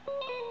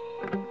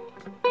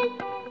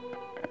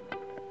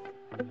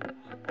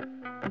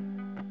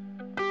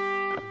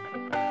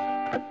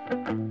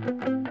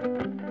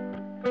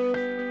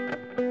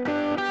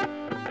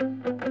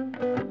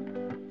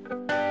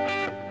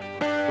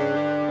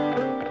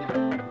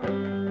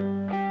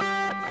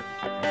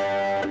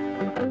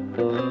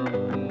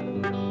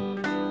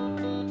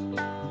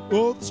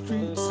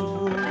streets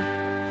of wood,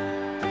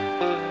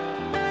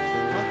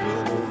 are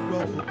filled with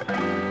rubble.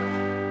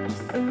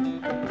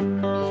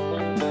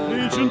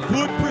 Ancient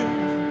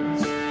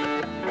footprints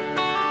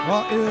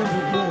are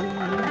everywhere.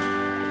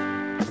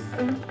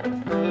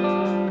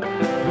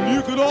 You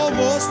could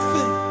almost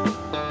think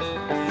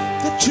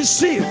that you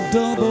see it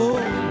double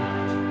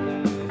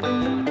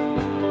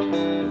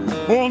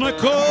on a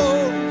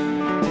cold,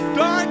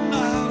 dark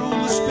night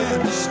on the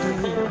Spanish State.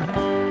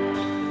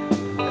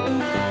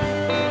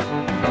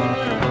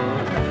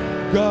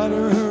 Gotta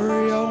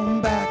hurry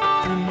on back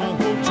to my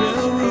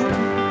hotel room,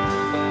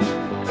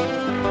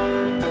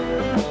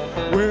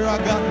 where I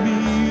got me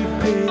a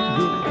date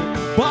with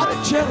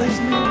Botticelli's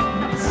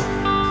niece.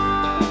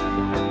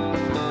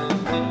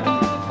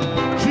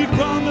 She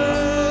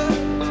promised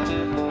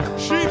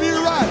she'd be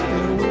right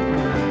there with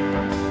me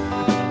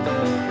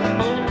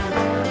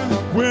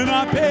when I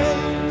pay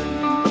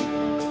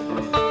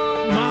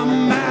my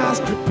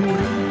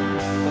masterpiece.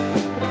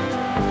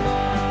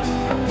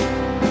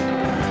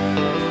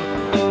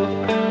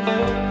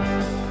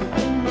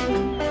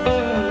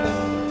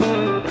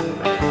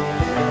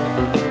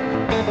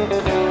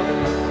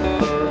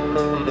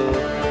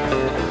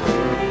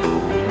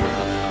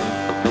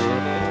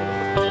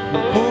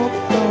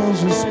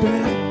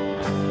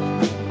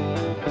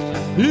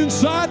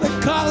 Inside the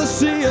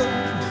Coliseum,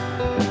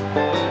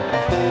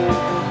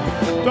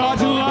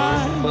 dodging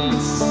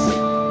lines,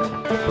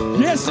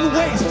 yes, and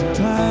wasting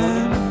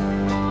time.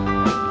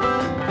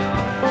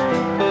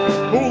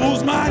 Oh,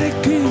 those mighty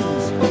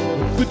kings,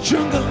 the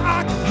jungle,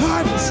 I can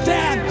hardly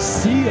stand to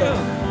see them.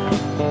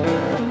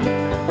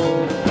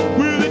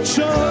 Well, it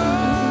sure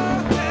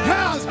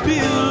has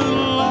been a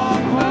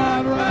long,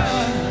 hard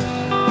ride.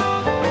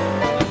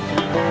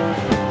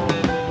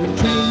 The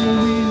train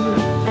wheel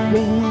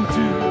going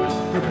through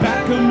the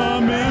back of my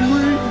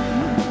memory,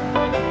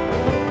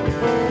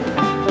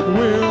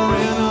 we're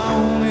in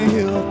on a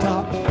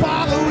hilltop,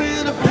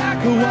 following a pack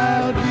of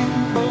wild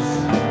geese.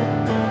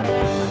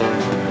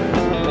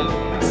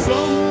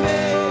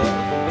 Someday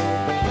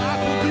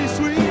life will be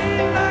sweet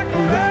like a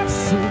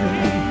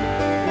rhapsody.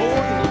 Oh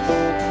yes,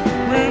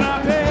 when I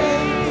pay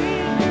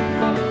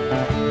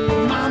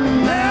my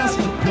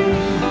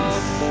masterpiece.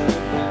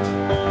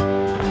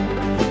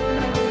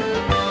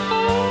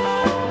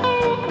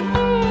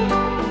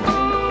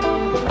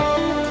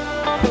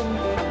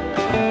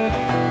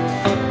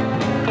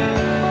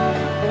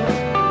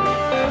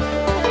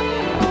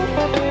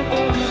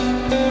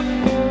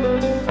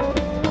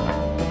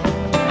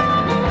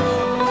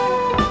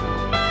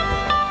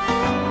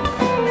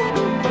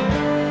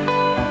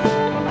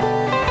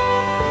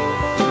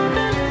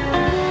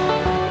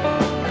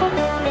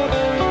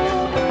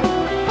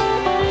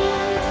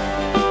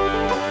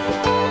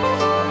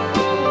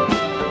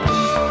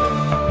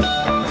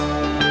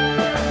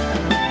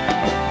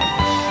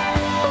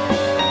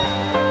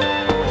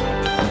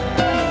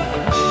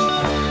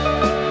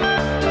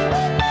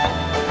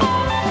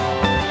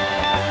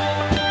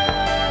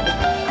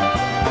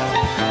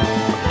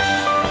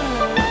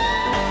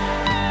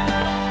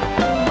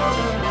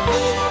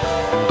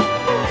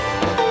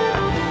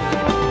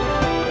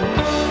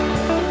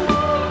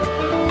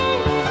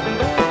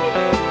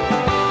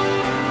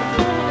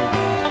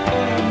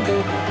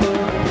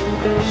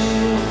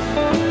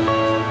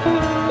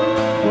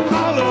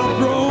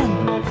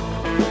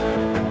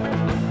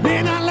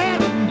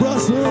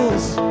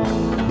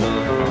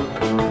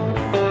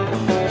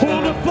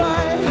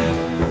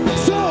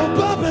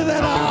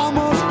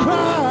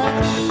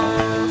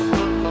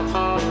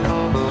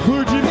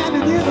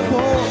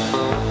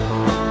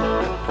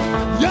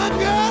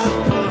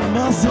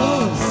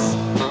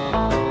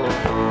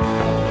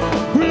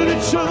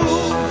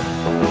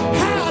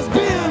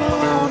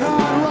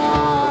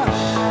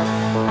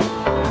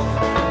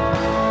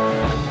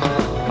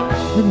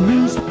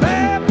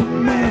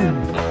 Newspapermen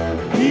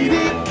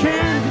eating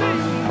candy,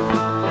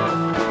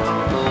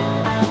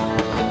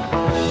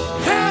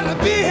 had to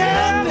be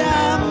held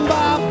down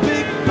by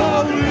big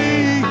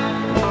police.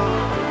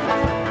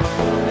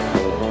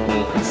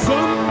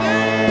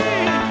 Someday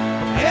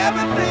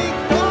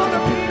everything's gonna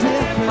be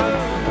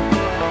different.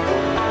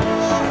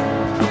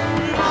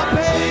 When I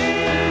pay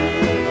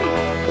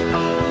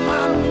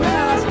my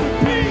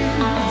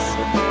masterpiece.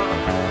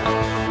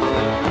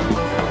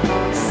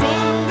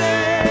 Someday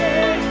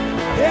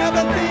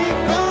everything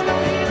gonna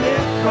be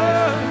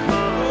different.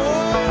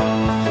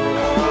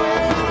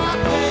 When I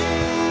pay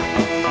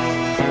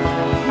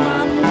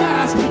my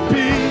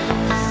masterpiece.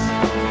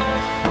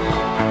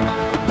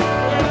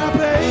 When I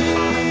pay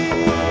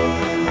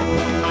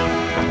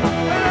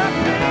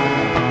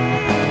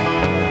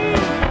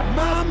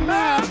my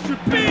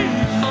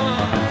masterpiece.